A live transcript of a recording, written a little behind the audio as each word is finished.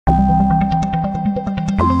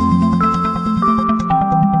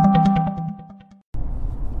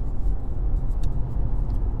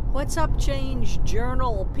What's up, Change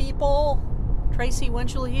Journal people? Tracy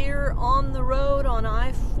Winchell here on the road on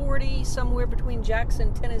I-40 somewhere between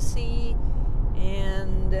Jackson, Tennessee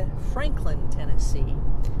and Franklin, Tennessee.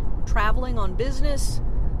 Traveling on business.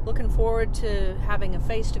 Looking forward to having a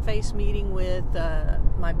face-to-face meeting with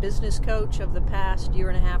my business coach of the past year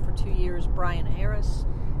and a half or 2 years, Brian Harris,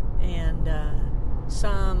 and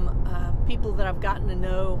some people that I've gotten to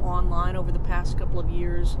know online over the past couple of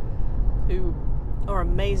years who are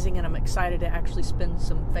amazing, and I'm excited to actually spend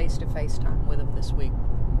some face-to-face time with them this week.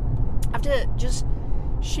 I have to just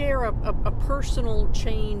share a personal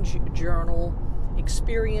change journal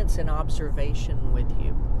experience and observation with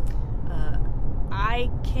you.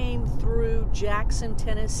 I came through Jackson,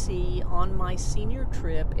 Tennessee on my senior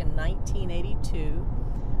trip in 1982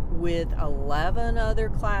 with 11 other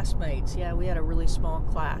classmates. Yeah, we had a really small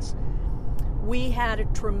class. We had a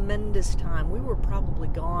tremendous time. We were probably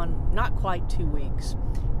gone not quite 2 weeks.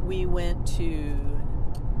 We went to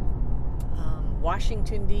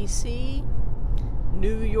Washington, D.C.,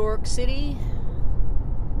 New York City,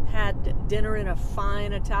 had dinner in a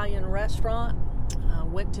fine Italian restaurant,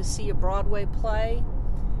 went to see a Broadway play.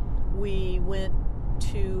 We went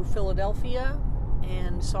to Philadelphia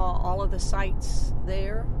and saw all of the sights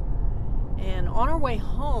there. And on our way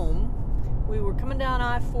home, we were coming down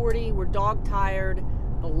I-40, we're dog-tired,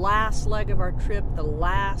 the last leg of our trip, the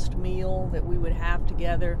last meal that we would have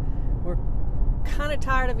together. We're kind of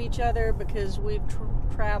tired of each other because we've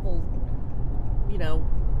traveled,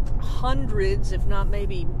 hundreds, if not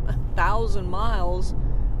maybe 1,000 miles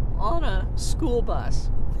on a school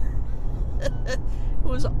bus. It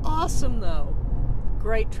was awesome, though.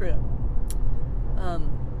 Great trip.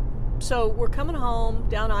 So we're coming home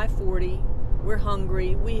down I-40. We're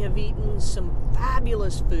hungry. We have eaten some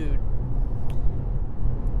fabulous food.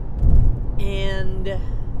 And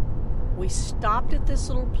we stopped at this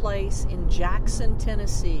little place in Jackson,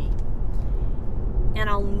 Tennessee. And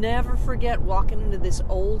I'll never forget walking into this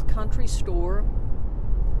old country store.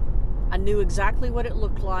 I knew exactly what it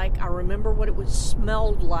looked like. I remember what it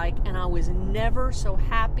smelled like. And I was never so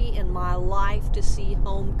happy in my life to see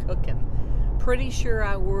home cooking. Pretty sure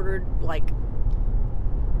I ordered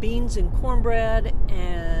beans and cornbread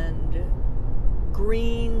and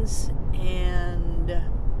greens and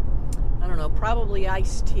I don't know, probably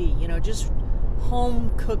iced tea, just home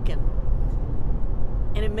cooking.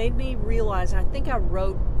 And it made me realize, I think I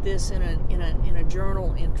wrote this in a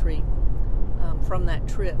journal entry from that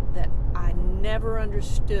trip, that I never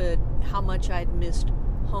understood how much I'd missed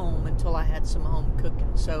home until I had some home cooking.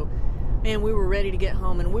 So, man, we were ready to get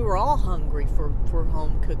home, and we were all hungry for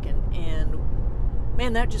home cooking, and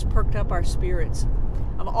man, that just perked up our spirits.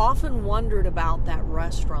 I've often wondered about that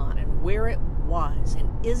restaurant and where it was, and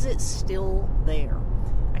is it still there?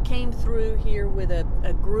 I came through here with a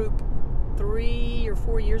group 3 or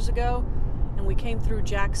 4 years ago, and we came through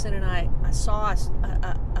Jackson, and I saw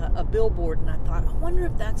a billboard, and I thought, I wonder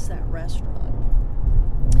if that's that restaurant.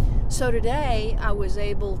 So today, I was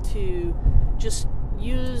able to just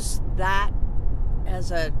use that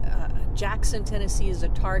as Jackson, Tennessee as a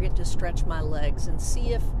target to stretch my legs and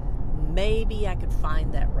see if maybe I could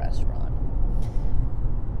find that restaurant.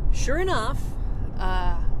 Sure enough,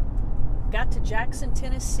 got to Jackson,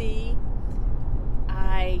 Tennessee.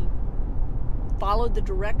 I followed the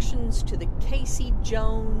directions to the Casey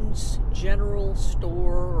Jones General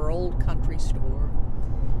Store or Old Country Store,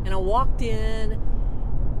 and I walked in,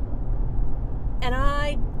 and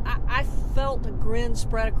I felt a grin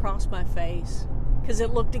spread across my face, because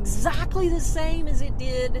it looked exactly the same as it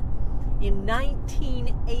did in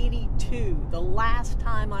 1982, the last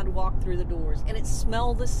time I'd walked through the doors. And it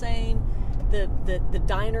smelled the same. The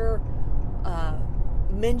diner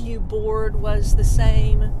menu board was the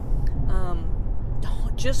same.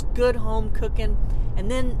 Just good home cooking. And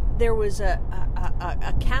then there was a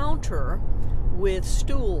counter with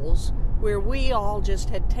stools where we all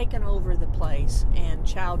just had taken over the place and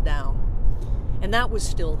chowed down. And that was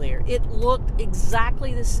still there. It looked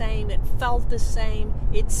exactly the same. It felt the same.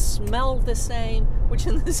 It smelled the same, which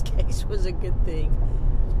in this case was a good thing.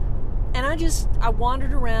 And I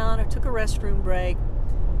wandered around. I took a restroom break.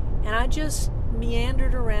 And I just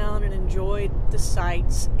meandered around and enjoyed the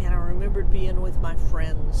sights. And I remembered being with my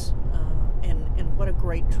friends. And what a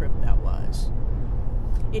great trip that was.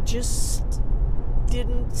 It just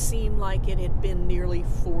didn't seem like it had been nearly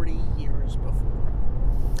 40 years before.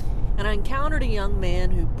 And I encountered a young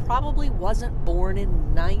man who probably wasn't born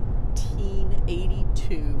in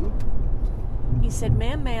 1982. He said,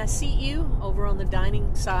 "Ma'am, may I seat you over on the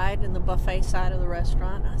dining side and the buffet side of the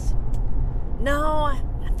restaurant?" I said, "No,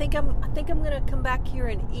 I think I'm going to come back here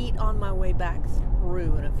and eat on my way back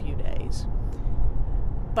through in a few days.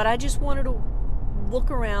 But I just wanted to look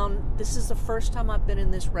around. This is the first time I've been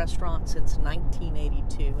in this restaurant since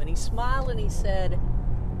 1982. And he smiled and he said,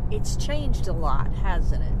 "It's changed a lot,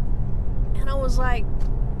 hasn't it?" And I was like,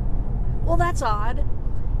 well, that's odd.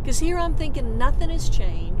 Because here I'm thinking nothing has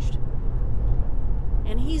changed.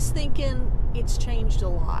 And he's thinking it's changed a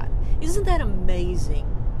lot. Isn't that amazing?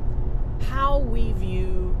 How we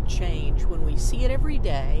view change when we see it every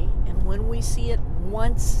day and when we see it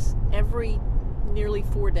once every nearly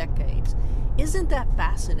 4 decades. Isn't that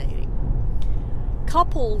fascinating?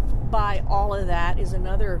 Coupled by all of that is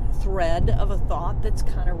another thread of a thought that's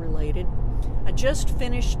kind of related. I just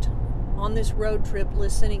finished on this road trip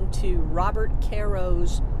listening to Robert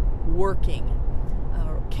Caro's Working.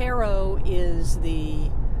 Caro is the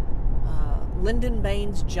Lyndon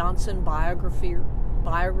Baines Johnson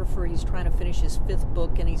biographer. He's trying to finish his 5th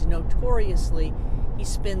book, and he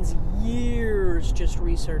spends years just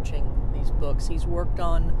researching these books. He's worked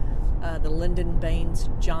on the Lyndon Baines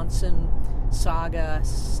Johnson saga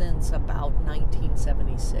since about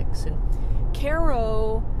 1976. And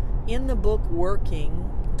Caro, in the book Working,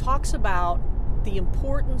 talks about the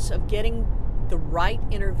importance of getting the right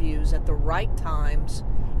interviews at the right times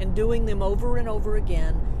and doing them over and over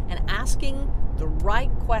again and asking the right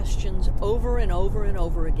questions over and over and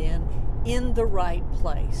over again in the right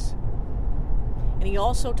place. And he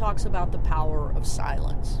also talks about the power of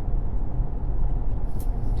silence.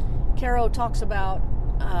 Caro talks about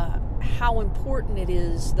how important it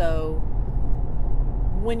is, though,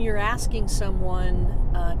 when you're asking someone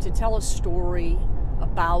to tell a story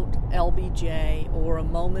about LBJ or a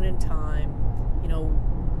moment in time,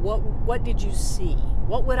 what did you see?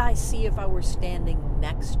 What would I see if I were standing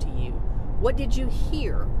next to you? What did you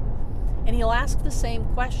hear? And he'll ask the same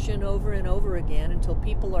question over and over again until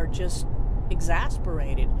people are just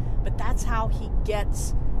exasperated. But that's how he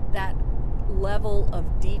gets that level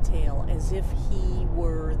of detail, as if he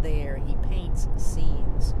were there. He paints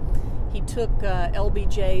scenes. He took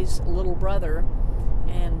LBJ's little brother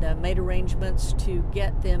and made arrangements to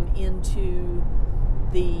get them into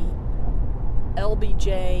the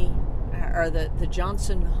LBJ or the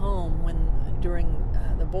Johnson home during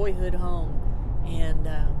the boyhood home, and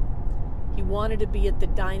he wanted to be at the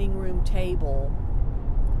dining room table.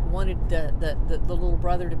 Wanted the little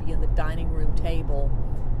brother to be in the dining room table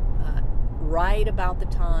right about the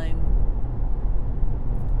time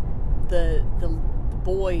the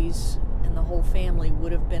boys and the whole family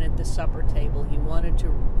would have been at the supper table. He wanted to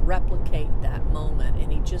replicate that moment,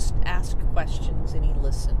 and he just asked questions and he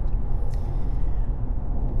listened.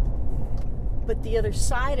 But the other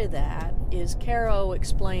side of that is Caro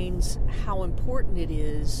explains how important it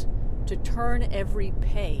is to turn every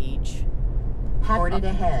page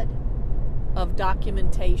ahead of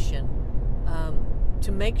documentation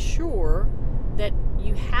to make sure that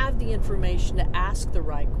you have the information to ask the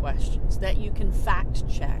right questions, that you can fact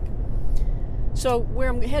check. So where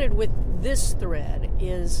I'm headed with this thread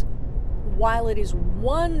is, while it is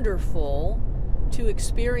wonderful to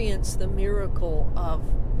experience the miracle of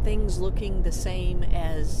things looking the same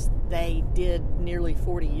as they did nearly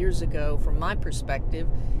 40 years ago from my perspective,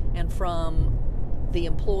 and from the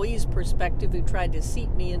employee's perspective who tried to seat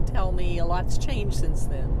me and tell me a lot's changed since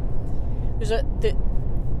then,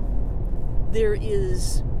 there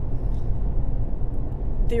is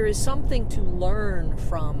something to learn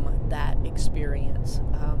from that experience.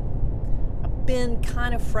 I've been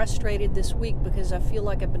kind of frustrated this week because I feel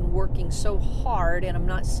like I've been working so hard and I'm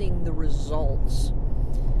not seeing the results.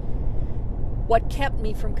 What kept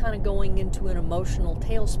me from kind of going into an emotional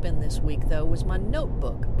tailspin this week, though, was my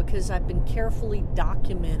notebook, because I've been carefully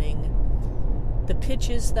documenting the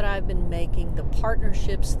pitches that I've been making, the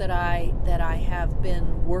partnerships that I have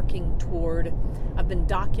been working toward. I've been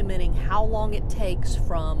documenting how long it takes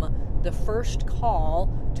from the first call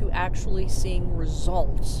to actually seeing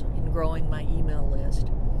results in growing my email list.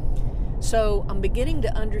 So I'm beginning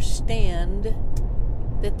to understand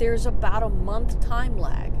that there's about a month time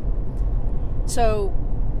lag. So,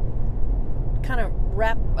 kind of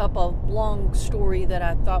wrap up a long story that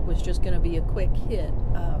I thought was just going to be a quick hit.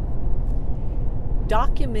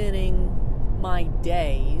 Documenting my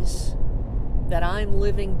days that I'm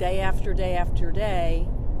living day after day after day,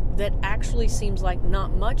 that actually seems like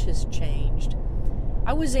not much has changed.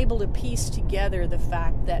 I was able to piece together the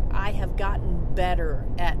fact that I have gotten better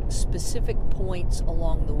at specific points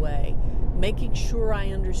along the way, making sure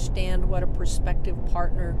I understand what a prospective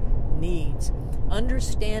partner needs,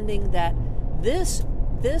 understanding that this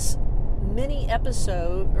mini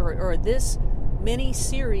episode or this mini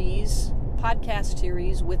series podcast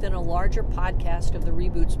series within a larger podcast of the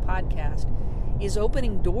Reboots podcast is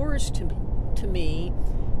opening doors to me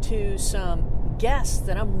to some guests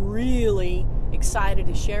that I'm really excited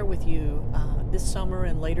to share with you this summer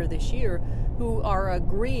and later this year, who are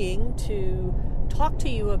agreeing to talk to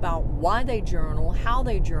you about why they journal, how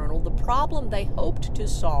they journal, the problem they hoped to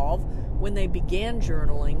solve when they began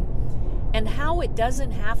journaling, and how it doesn't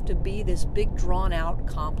have to be this big, drawn-out,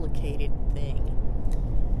 complicated thing.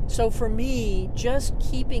 So for me, just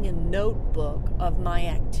keeping a notebook of my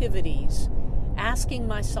activities, asking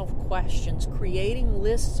myself questions, creating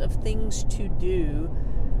lists of things to do,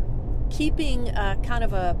 keeping kind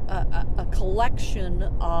of a collection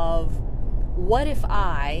of what if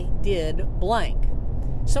I did blank.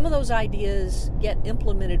 Some of those ideas get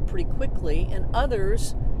implemented pretty quickly, and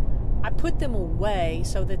others, I put them away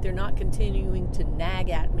so that they're not continuing to nag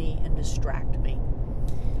at me and distract me.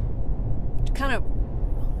 To kind of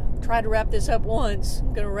try to wrap this up once,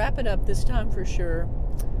 I'm going to wrap it up this time for sure.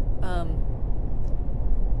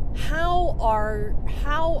 How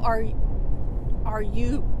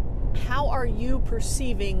are you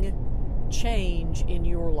perceiving change in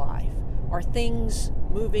your life? Are things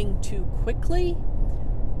moving too quickly,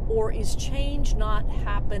 or is change not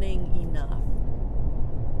happening enough?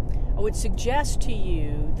 I would suggest to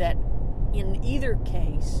you that in either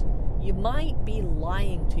case, you might be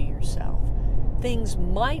lying to yourself. Things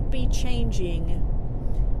might be changing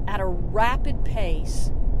at a rapid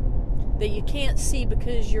pace that you can't see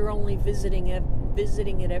because you're only visiting it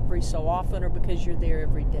every so often, or because you're there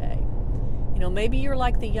every day. Maybe you're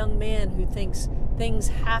like the young man who thinks things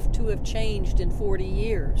have to have changed in 40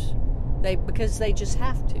 years because they just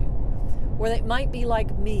have to. Or they might be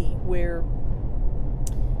like me, where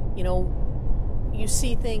you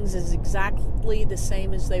see things as exactly the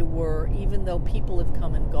same as they were, even though people have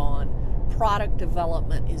come and gone. Product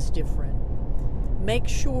development is different. Make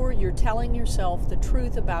sure you're telling yourself the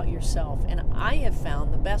truth about yourself. And I have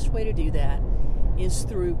found the best way to do that is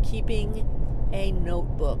through keeping a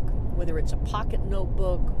notebook, whether it's a pocket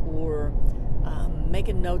notebook or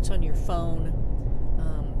making notes on your phone,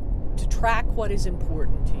 to track what is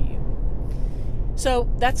important to you. So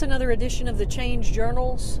that's another edition of the Change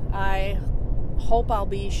Journals. I hope I'll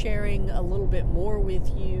be sharing a little bit more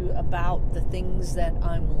with you about the things that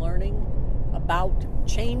I'm learning about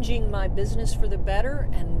changing my business for the better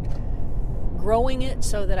and growing it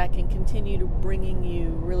so that I can continue to bringing you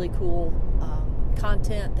really cool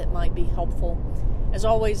content that might be helpful. As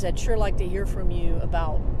always, I'd sure like to hear from you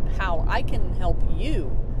about how I can help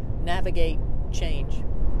you navigate change.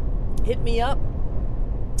 Hit me up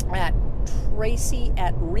at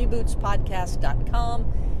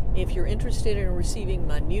tracy@rebootspodcast.com. If you're interested in receiving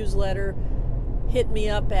my newsletter, hit me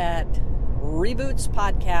up at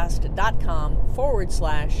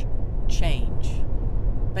rebootspodcast.com/change.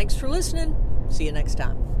 Thanks for listening. See you next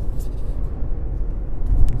time.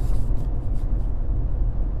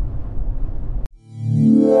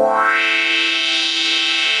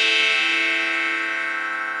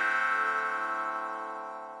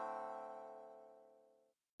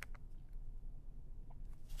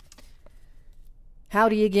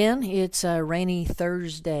 Howdy again. It's a rainy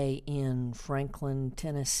Thursday in Franklin,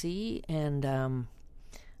 Tennessee, and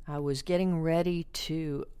I was getting ready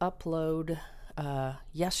to upload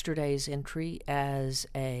yesterday's entry as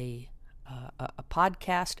a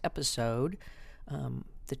podcast episode,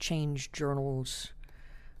 the Change Journals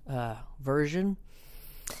version.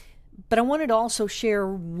 But I wanted to also share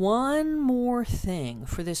one more thing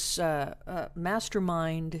for this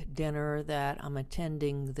mastermind dinner that I'm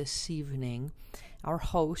attending this evening. Our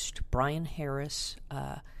host, Brian Harris,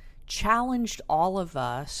 challenged all of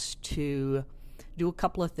us to do a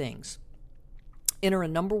couple of things. Enter a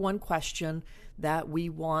number one question that we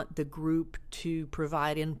want the group to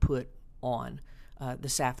provide input on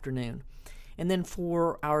this afternoon. And then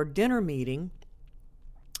for our dinner meeting,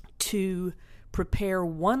 to prepare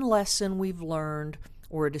one lesson we've learned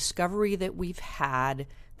or a discovery that we've had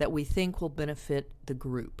that we think will benefit the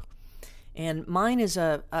group. And mine is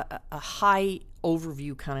a high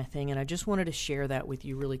overview kind of thing, and I just wanted to share that with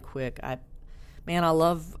you really quick. I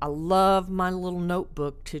love my little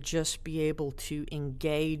notebook to just be able to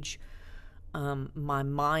engage my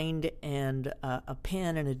mind and a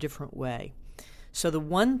pen in a different way. So the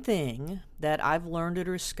one thing that I've learned or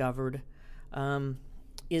discovered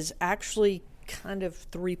is actually kind of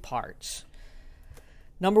three parts.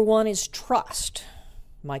 Number one is trust.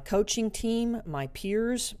 My coaching team, my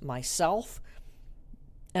peers, myself,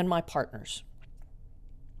 and my partners.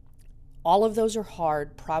 All of those are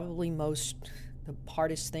hard. Probably the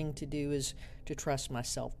hardest thing to do is to trust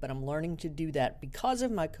myself, but I'm learning to do that because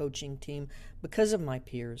of my coaching team, because of my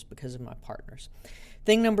peers, because of my partners.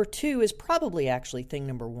 Thing number 2 is probably actually thing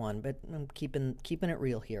number 1, but I'm keeping it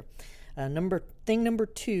real here. Thing number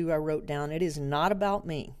 2 I wrote down, it is not about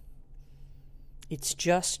me. It's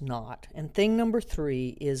just not. And thing number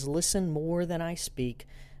 3 is listen more than I speak,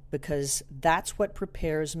 because that's what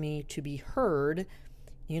prepares me to be heard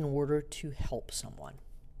in order to help someone.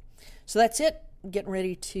 So that's it. I'm getting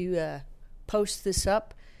ready to post this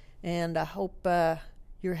up, and I hope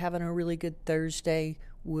you're having a really good Thursday.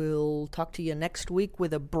 We'll talk to you next week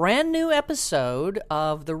with a brand new episode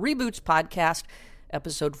of the Reboots Podcast,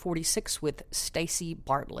 episode 46 with Stacy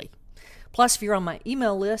Bartley. Plus, if you're on my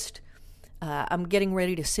email list, I'm getting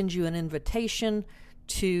ready to send you an invitation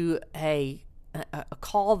to a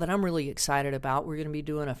call that I'm really excited about. We're going to be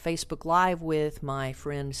doing a Facebook Live with my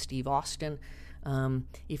friend Steve Austin.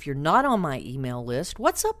 If you're not on my email list,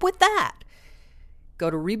 what's up with that? Go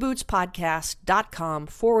to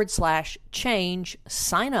rebootspodcast.com/change,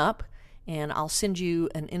 sign up, and I'll send you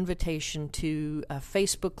an invitation to a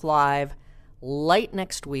Facebook Live late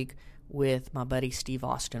next week with my buddy Steve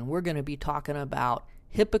Austin. We're going to be talking about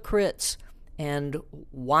hypocrites and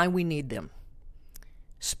why we need them.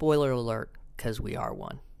 Spoiler alert, because we are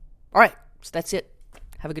one. All right, so that's it.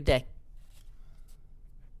 Have a good day.